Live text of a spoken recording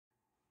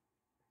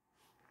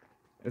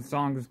This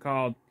song is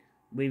called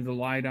Leave the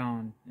Light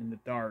On in the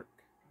Dark.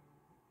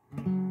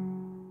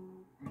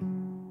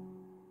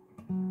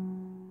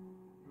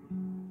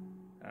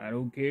 I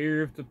don't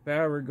care if the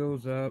power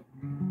goes up.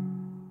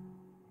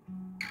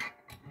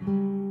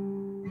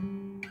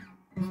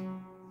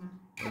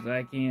 Cause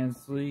I can't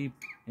sleep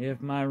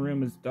if my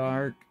room is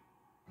dark.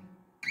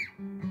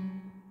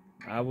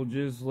 I will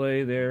just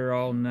lay there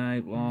all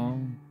night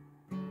long.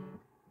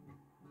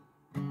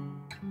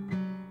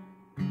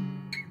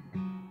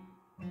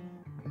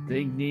 I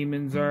think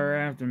demons are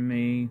after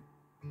me,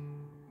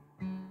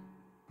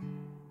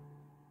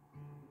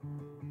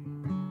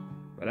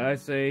 but I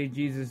say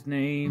Jesus'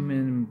 name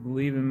and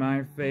believe in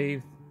my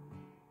faith,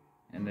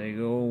 and they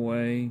go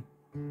away.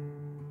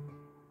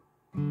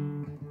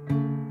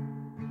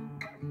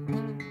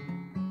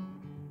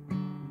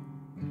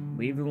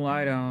 Leave the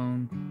light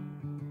on,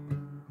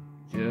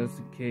 just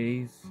in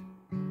case.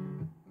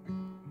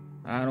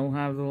 I don't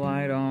have the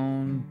light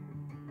on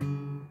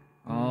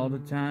all the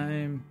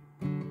time.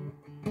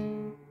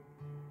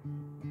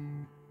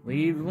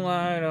 Leave the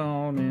light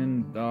on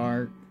in the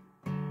dark.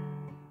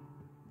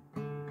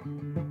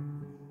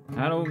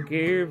 I don't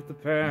care if the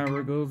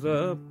power goes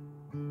up.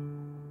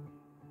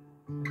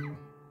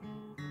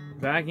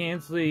 If I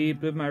can't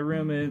sleep in my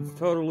room, it's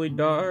totally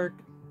dark.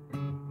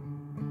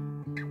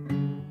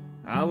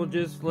 I will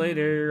just lay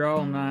there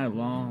all night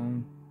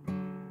long.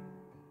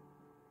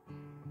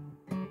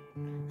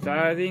 So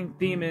I think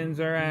demons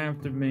are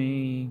after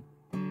me,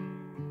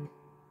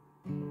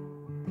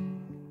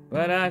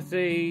 but I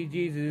say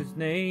Jesus'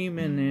 name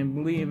and then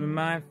believe in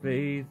my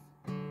faith,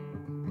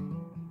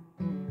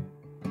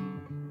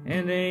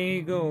 and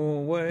they go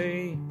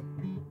away.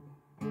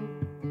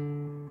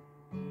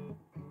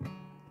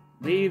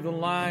 Leave the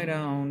light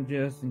on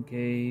just in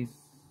case.